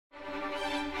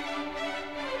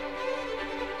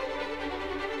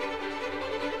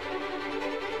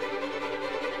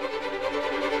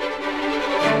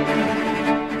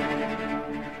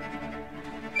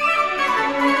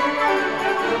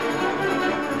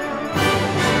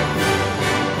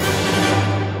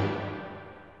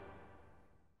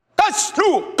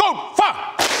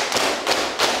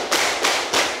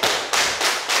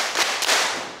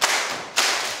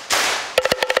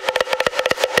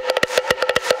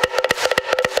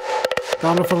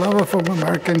Talafalava from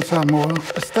American Samoa,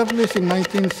 established in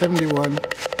 1971,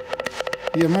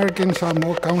 the American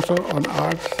Samoa Council on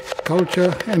Arts,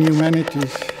 Culture and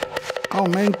Humanities. Our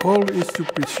main goal is to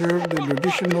preserve the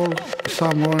traditional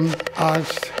Samoan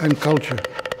arts and culture.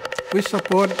 We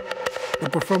support the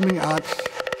performing arts,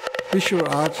 visual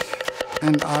arts,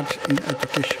 and arts in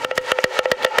education.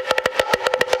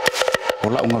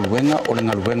 Ola unga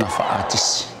luenga fa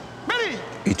artist. I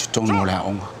tutongo lea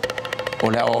onga. O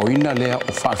lea o ina lea o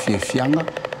whawhiawhianga,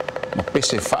 ma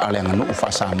pese whaalenga no o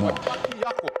whasamoa.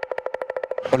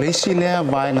 O le isi lea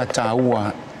vaenga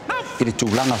tāua I le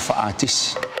tūlanga wha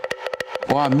artist.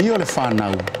 O a mio le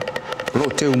whanau, lo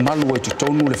te umalu e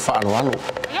tutonu le whaaloalo.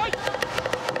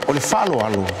 O le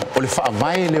whaaloalo, o le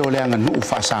whaavae leo leanga no o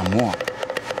whasamoa.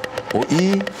 O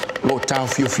I lo tāu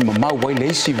whio mamau wai le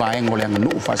isi vaenga o leanga no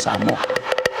o whasamoa.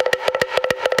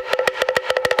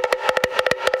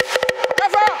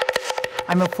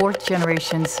 I'm a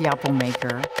fourth-generation siapo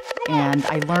maker, and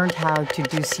I learned how to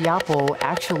do siapo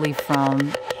actually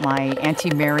from my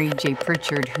Auntie Mary J.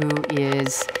 Pritchard, who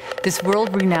is this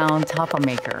world-renowned tapa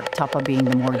maker, tapa being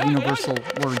the more universal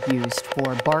word used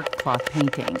for bark cloth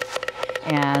painting.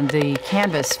 And the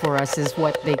canvas for us is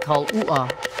what they call ua,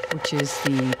 which is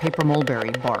the paper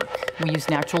mulberry bark. We use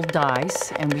natural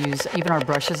dyes, and even our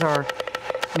brushes are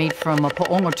made from a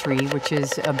po'ongo tree, which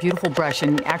is a beautiful brush,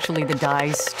 and actually the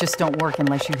dyes just don't work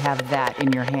unless you have that in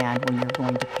your hand when you're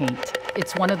going to paint.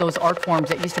 It's one of those art forms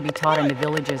that used to be taught in the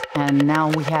villages, and now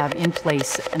we have in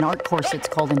place an art course that's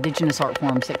called Indigenous Art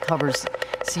Forms that covers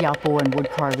siapo and wood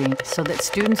carving, so that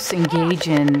students engage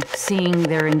in seeing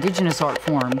their indigenous art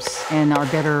forms and are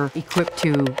better equipped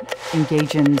to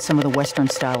engage in some of the Western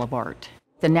style of art.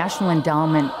 The National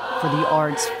Endowment for the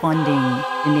Arts funding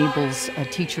enables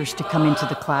teachers to come into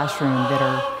the classroom that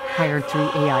are hired through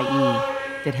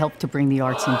AIE that help to bring the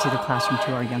arts into the classroom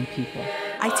to our young people.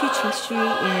 I teach history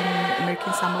in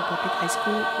American Samoa Public High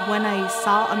School. When I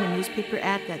saw on the newspaper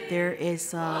ad that there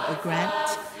is a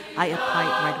grant, I applied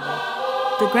right away.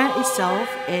 The grant itself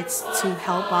is to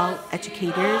help out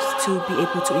educators to be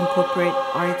able to incorporate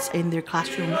arts in their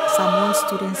classroom. Samoan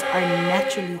students are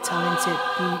naturally talented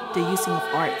through the using of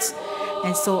arts.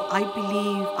 And so I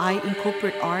believe I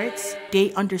incorporate arts,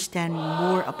 they understand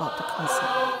more about the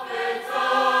concept.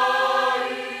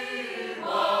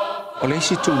 O le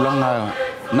isi tūlanga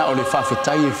na o le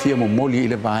whawhetai e whia momoli I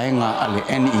le vaenga a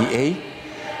le NEA,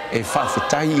 e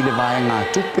whawhetai I le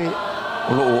vaenga tupe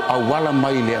o lo awala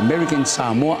mai le American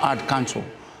Samoa Art Council.